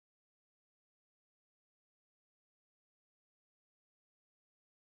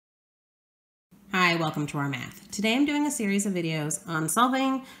Hi, welcome to our math. Today I'm doing a series of videos on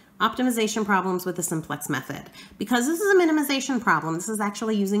solving optimization problems with the simplex method. Because this is a minimization problem, this is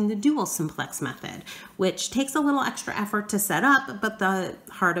actually using the dual simplex method, which takes a little extra effort to set up, but the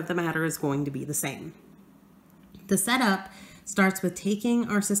heart of the matter is going to be the same. The setup starts with taking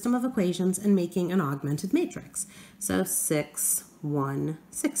our system of equations and making an augmented matrix. So 6, 1,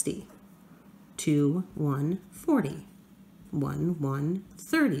 60, 2, 1, 40, 1, 1,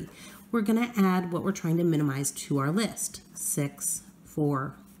 30. We're going to add what we're trying to minimize to our list, 6,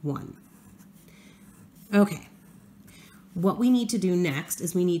 4, 1. Okay, what we need to do next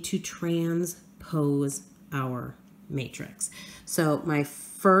is we need to transpose our matrix. So my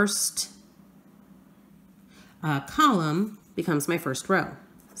first column becomes my first row,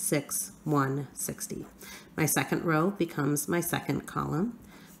 6, 1, 60. My second row becomes my second column.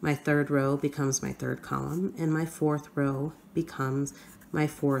 My third row becomes my third column, and my fourth row becomes my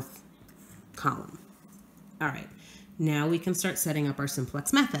fourth column. All right, now we can start setting up our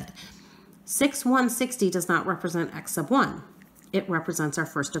simplex method. 6, 1, 60 does not represent x sub 1. It represents our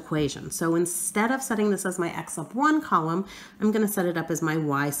first equation. So instead of setting this as my x sub 1 column, I'm going to set it up as my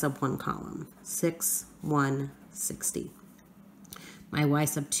y sub 1 column, 6, 1, 60. My y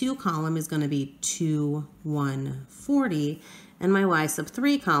sub 2 column is going to be 2, 1, 40, and my y sub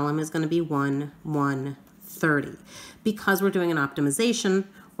 3 column is going to be 1, 1, 30. Because we're doing an optimization,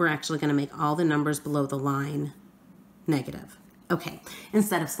 we're actually going to make all the numbers below the line negative. Okay,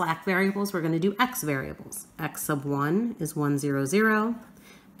 instead of slack variables, we're going to do x variables. X sub 1 is 1, 0, 0.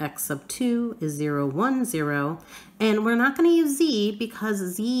 X sub 2 is 0, 1, 0. And we're not going to use z because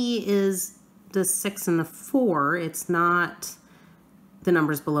z is the 6 and the 4. It's not the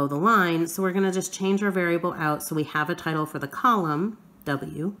numbers below the line. So we're going to just change our variable out so we have a title for the column,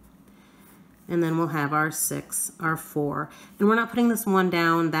 w. And then we'll have our 6, our 4. And we're not putting this 1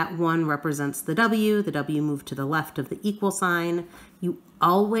 down. That 1 represents the w. The w moved to the left of the equal sign. You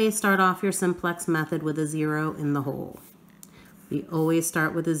always start off your simplex method with a 0 in the hole. We always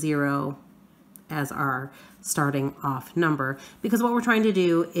start with a 0 as our starting off number because what we're trying to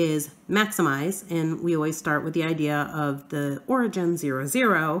do is maximize, and we always start with the idea of the origin 0,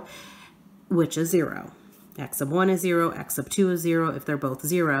 0, which is 0. X sub 1 is 0, x sub 2 is 0. If they're both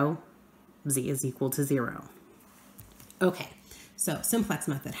 0, z is equal to 0. Okay, so simplex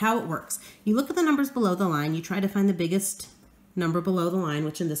method, how it works. You look at the numbers below the line, you try to find the biggest number below the line,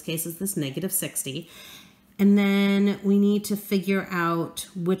 which in this case is this negative 60. And then we need to figure out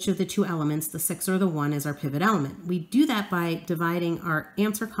which of the two elements, the 6 or the 1, is our pivot element. We do that by dividing our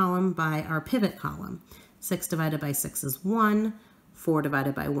answer column by our pivot column. 6 divided by 6 is 1, 4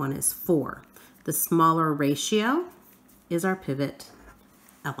 divided by 1 is 4. The smaller ratio is our pivot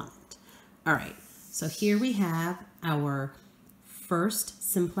element. All right, so here we have our first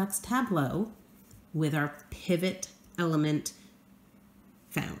simplex tableau with our pivot element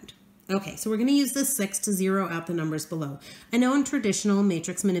found. Okay, so we're going to use this 6 to zero out the numbers below. I know in traditional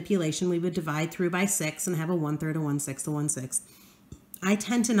matrix manipulation, we would divide through by 6 and have a 1/3, a 1/6, a 1/6. I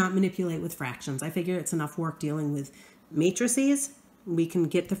tend to not manipulate with fractions. I figure it's enough work dealing with matrices. We can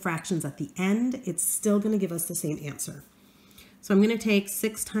get the fractions at the end. It's still going to give us the same answer. So I'm going to take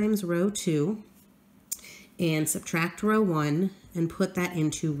 6 times row 2 and subtract row 1 and put that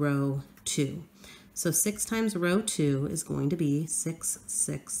into row 2. So 6 times row 2 is going to be 6,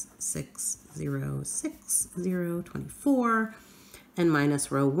 6, 6, 0, 6, 0, 24. And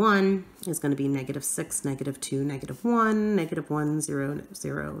minus row 1 is going to be negative 6, negative 2, negative 1, negative 1, 0,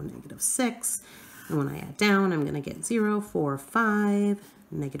 0, negative 6. And when I add down, I'm going to get 0, 4, 5,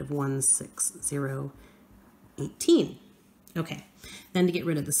 negative 1, 6, 0, 18. Okay, then to get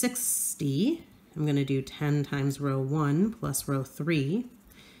rid of the 60, I'm going to do 10 times row 1 plus row 3.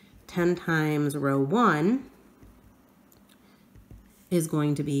 10 times row 1 is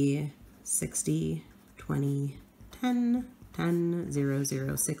going to be 60, 20, 10, 10, 0,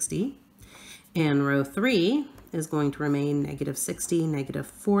 0, 60. And row 3 is going to remain negative 60, negative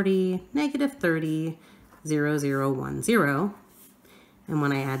 40, negative 30, 0, 0, 1, 0. And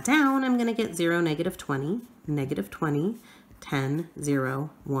when I add down, I'm going to get 0, negative 20, negative 20, 10, 0,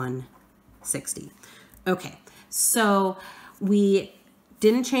 1, 60. Okay, so we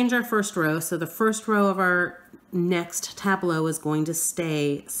didn't change our first row, so the first row of our next tableau is going to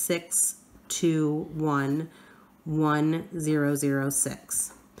stay 6, 2, 1, 1, 0, 0,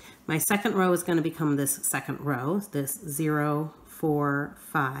 6. My second row is going to become this second row, this 0, 4,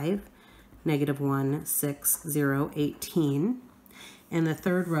 5, negative 1, 6, 0, 18. And the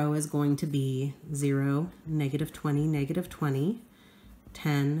third row is going to be 0, negative 20, negative 20,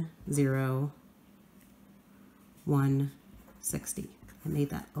 10, 0, 1, 60. I made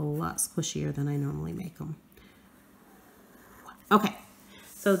that a lot squishier than I normally make them. Okay,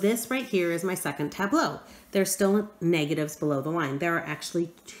 so this right here is my second tableau. There's still negatives below the line. There are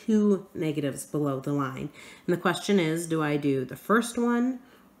actually 2 negatives below the line. And the question is, do I do the first one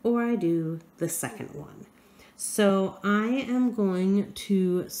or I do the second one? So I am going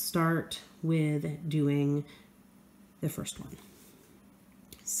to start with doing the first one.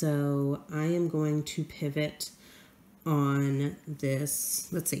 So I am going to pivot on this.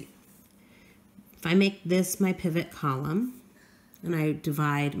 Let's see. If I make this my pivot column, and I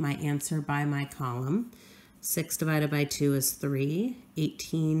divide my answer by my column, 6 divided by 2 is 3,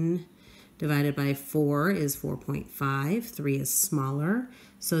 18 divided by 4 is 4.5, 3 is smaller,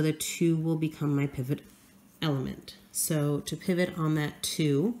 so the 2 will become my pivot element. So to pivot on that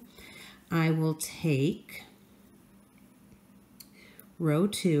 2, I will take row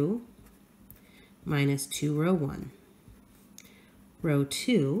 2 minus 2 row 1. Row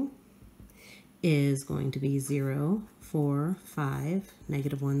 2 is going to be 0, 4, 5,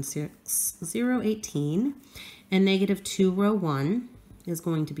 negative 1, 6, 0, 18. And negative 2 row 1 is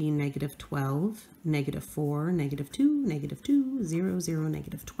going to be negative 12, negative 4, negative 2, negative 2, 0, 0,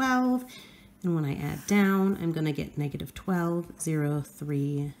 negative 12. And when I add down, I'm going to get negative 12, 0,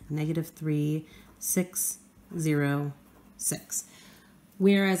 3, negative 3, 6, 0, 6.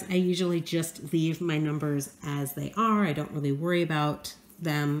 Whereas I usually just leave my numbers as they are. I don't really worry about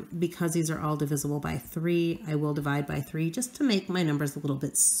them. Because these are all divisible by 3, I will divide by 3 just to make my numbers a little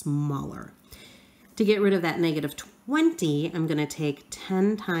bit smaller. To get rid of that negative 20, I'm going to take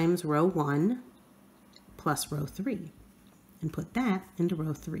 10 times row 1 plus row 3 and put that into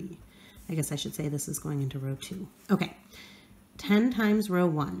row 3. I guess I should say this is going into row 2. Okay, 10 times row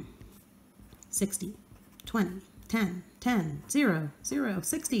 1, 60, 20, 10, 10, 0, 0,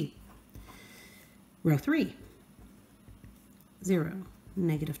 60. Row 3, 0,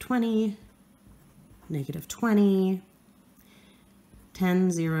 negative 20, negative 20,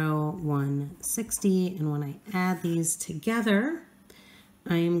 10, 0, 1, 60. And when I add these together,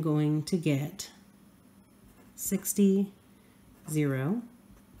 I am going to get 60, 0,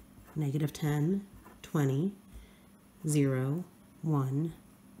 negative 10, 20, 0, 1,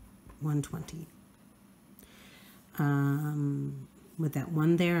 120. With that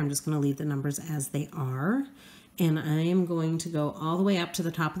 1 there, I'm just going to leave the numbers as they are. And I am going to go all the way up to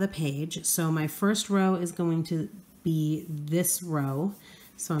the top of the page. So my first row is going to be this row.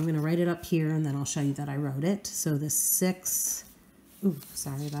 So I'm going to write it up here and then I'll show you that I wrote it. So the 6, ooh,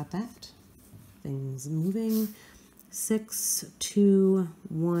 sorry about that. Things moving. 6, 2,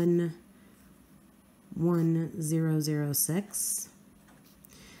 1, 1, 0, 0, 6.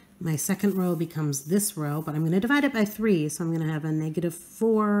 My second row becomes this row, but I'm going to divide it by 3. So I'm going to have a negative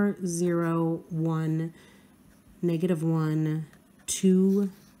 4, 0, 1, negative 1,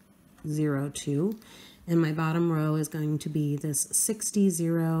 2, 0, 2. And my bottom row is going to be this 60,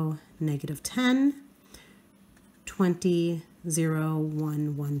 0, negative 10, 20, 0,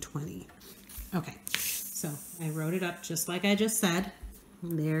 1, 120. Okay, so I wrote it up just like I just said.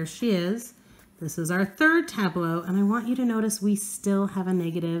 There she is. This is our third tableau, and I want you to notice we still have a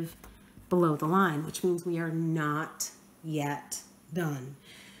negative below the line, which means we are not yet done,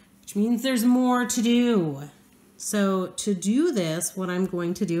 which means there's more to do. So to do this, what I'm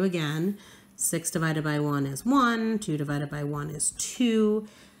going to do again, 6 divided by 1 is 1, 2 divided by 1 is 2,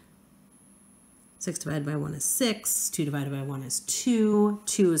 6 divided by 1 is 6, 2 divided by 1 is 2,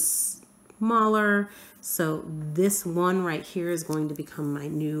 2 is smaller, so this 1 right here is going to become my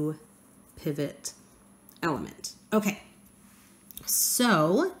new pivot element. Okay,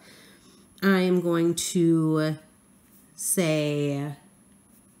 so I am going to say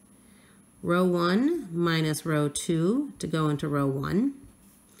row 1 minus row 2 to go into row 1.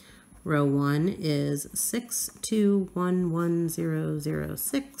 Row 1 is 6, 2, 1, 1, 0, 0,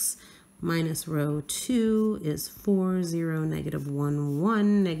 6. Minus row 2 is 4, 0, negative 1,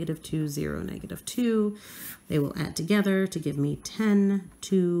 1, negative 2, 0, negative 2. They will add together to give me 10,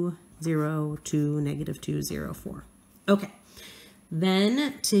 2, 0, 2, negative 2, 0, 4. Okay,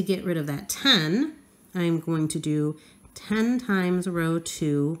 then to get rid of that 10, I'm going to do 10 times row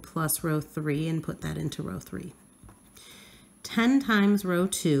 2 plus row 3 and put that into row 3. 10 times row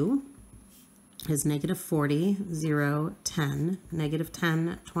 2 is negative 40, 0, 10, negative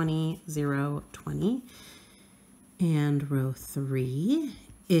 10, 20, 0, 20. And row 3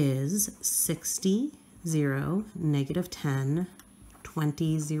 is 60, 0, negative 10,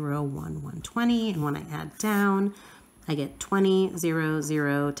 20, 0, 1, 120. And when I add down, I get 20, 0,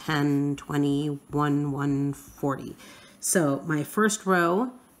 0, 10, 20, 1, 140. So my first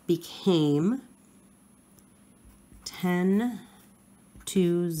row became 10,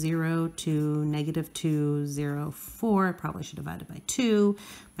 2, 0, 2, negative 2, 0, 4. I probably should divide it by 2.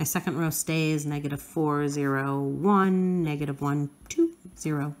 My second row stays negative 4, 0, 1, negative 1, 2,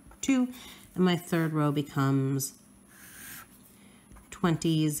 0, 2. And my third row becomes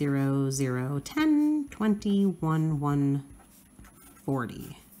 20, 0, 0, 10, 20, 1, 1,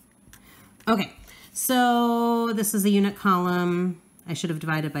 40. Okay, so this is a unit column. I should have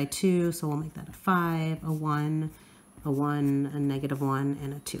divided by 2, so we'll make that a 5, a 1, a 1, a negative 1,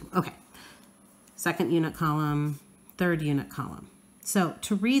 and a 2. Okay, second unit column, third unit column. So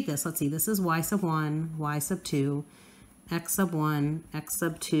to read this, let's see, this is y sub 1, y sub 2, x sub 1, x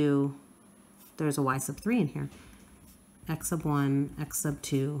sub 2, there's a y sub 3 in here, x sub 1, x sub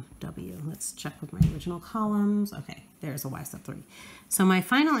 2, w. Let's check with my original columns. Okay, there's a y sub 3. So my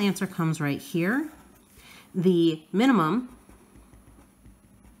final answer comes right here. The minimum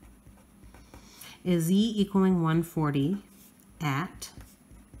is z equaling 140 at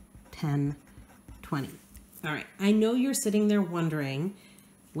 10, 20. All right, I know you're sitting there wondering,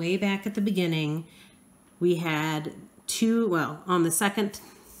 way back at the beginning, we had two, well, on the second,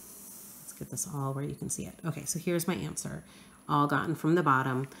 let's get this all where you can see it. Okay, so here's my answer, all gotten from the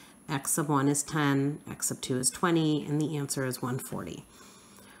bottom. X sub 1 is 10, x sub 2 is 20, and the answer is 140.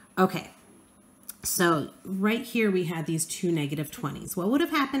 Okay. So right here we had these two negative 20s. What would have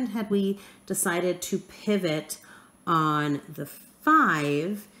happened had we decided to pivot on the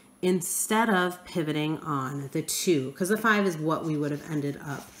 5 instead of pivoting on the 2? Because the 5 is what we would have ended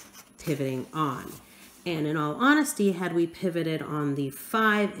up pivoting on. And in all honesty, had we pivoted on the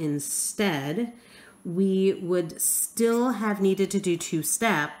 5 instead, we would still have needed to do 2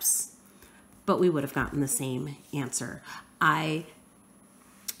 steps, but we would have gotten the same answer. I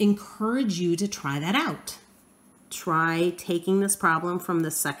encourage you to try that out. Try taking this problem from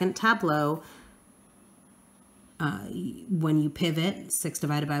the second tableau. When you pivot, 6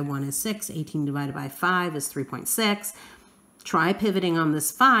 divided by 1 is 6, 18 divided by 5 is 3.6. Try pivoting on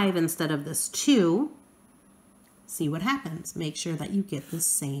this 5 instead of this 2. See what happens. Make sure that you get the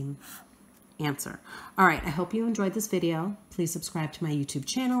same answer. All right, I hope you enjoyed this video. Please subscribe to my YouTube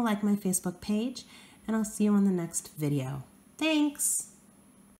channel, like my Facebook page, and I'll see you on the next video. Thanks.